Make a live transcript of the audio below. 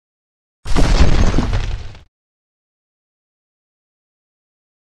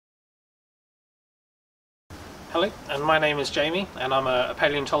Hello, and my name is Jamie, and I'm a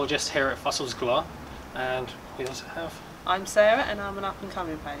paleontologist here at Fossils Galore, and we also have... I'm Sarah, and I'm an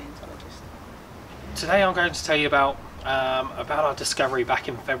up-and-coming paleontologist. Today I'm going to tell you about our discovery back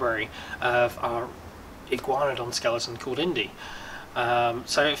in February of our iguanodon skeleton called Indie.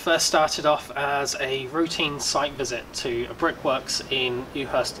 So it first started off as a routine site visit to a brickworks in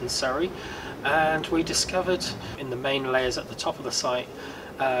Ewhurst in Surrey, and we discovered in the main layers at the top of the site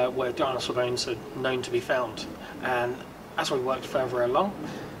where dinosaur bones are known to be found. And as we worked further along,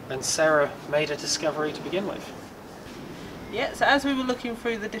 then Sarah made a discovery to begin with. Yeah, so as we were looking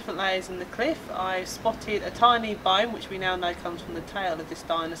through the different layers in the cliff, I spotted a tiny bone, which we now know comes from the tail of this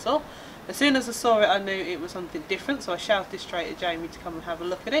dinosaur. As soon as I saw it, I knew it was something different, so I shouted straight at Jamie to come and have a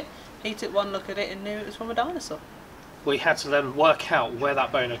look at it. He took one look at it and knew it was from a dinosaur. We had to then work out where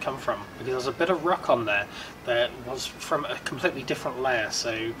that bone had come from, because there was a bit of rock on there that was from a completely different layer,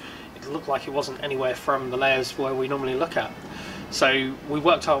 so it looked like it wasn't anywhere from the layers where we normally look at. So we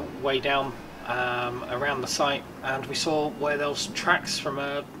worked our way down around the site, and we saw where there was tracks from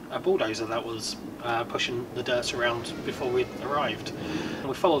a bulldozer that was pushing the dirt around before we arrived. And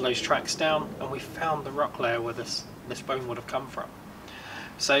we followed those tracks down, and we found the rock layer where this bone would have come from.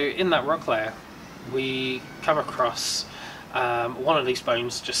 So in that rock layer we come across one of these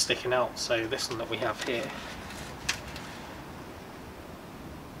bones just sticking out, so this one that we have here.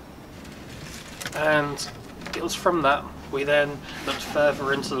 And it was from that we then looked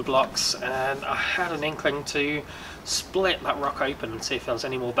further into the blocks, and I had an inkling to split that rock open and see if there was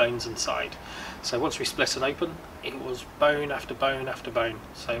any more bones inside. So once we split it open, it was bone after bone after bone,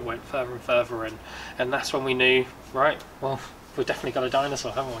 so it went further and further in, and that's when we knew, right, well, we've definitely got a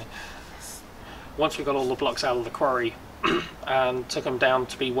dinosaur, haven't we? Once we got all the blocks out of the quarry and took them down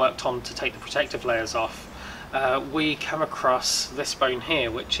to be worked on to take the protective layers off, we come across this bone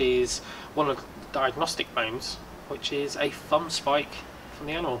here, which is one of the diagnostic bones, which is a thumb spike from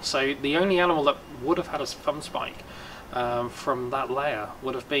the animal. So the only animal that would have had a thumb spike from that layer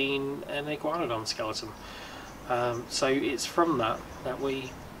would have been an iguanodon skeleton. So it's from that we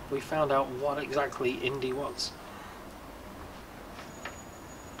found out what exactly Indie was.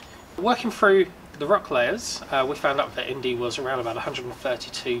 Working through the rock layers, we found out that Indie was around about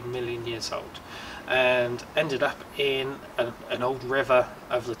 132 million years old, and ended up in an old river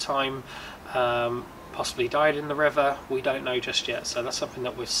of the time, possibly died in the river, we don't know just yet, so that's something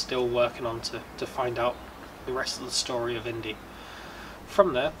that we're still working on to find out the rest of the story of Indie.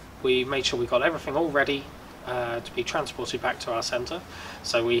 From there, we made sure we got everything all ready to be transported back to our centre,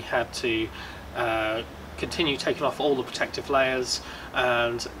 so we had to continue taking off all the protective layers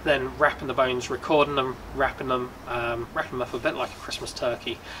and then wrapping the bones, recording them, wrapping them up a bit like a Christmas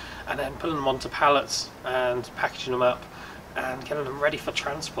turkey, and then putting them onto pallets and packaging them up and getting them ready for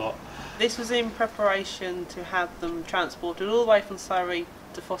transport. This was in preparation to have them transported all the way from Surrey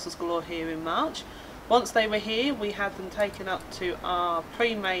to Fossils Galore here in March. Once they were here, we had them taken up to our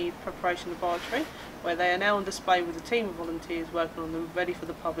pre-made preparation laboratory, where they are now on display with a team of volunteers working on them, ready for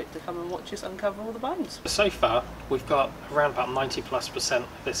the public to come and watch us uncover all the bones. So far, we've got around about 90+% of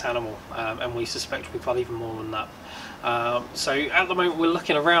this animal, and we suspect we've got even more than that. So at the moment, we're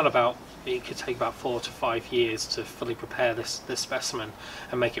looking around about, it could take about 4 to 5 years to fully prepare this specimen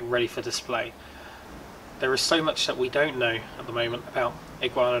and make it ready for display. There is so much that we don't know at the moment about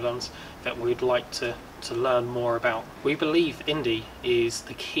iguanodons that we'd like to learn more about. We believe Indie is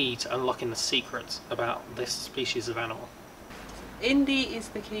the key to unlocking the secrets about this species of animal. Indie is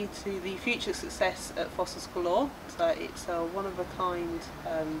the key to the future success at Fossils Galore, so it's a one-of-a-kind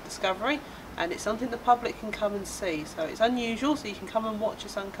discovery, and it's something the public can come and see. So it's unusual, so you can come and watch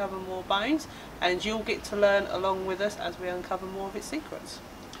us uncover more bones, and you'll get to learn along with us as we uncover more of its secrets.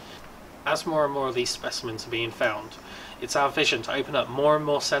 As more and more of these specimens are being found, it's our vision to open up more and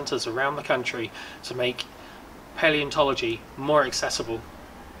more centres around the country to make paleontology more accessible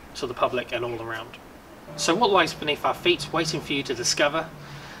to the public and all around. So what lies beneath our feet waiting for you to discover?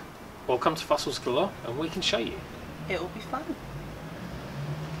 Well, come to Fossils Galore and we can show you. It will be fun.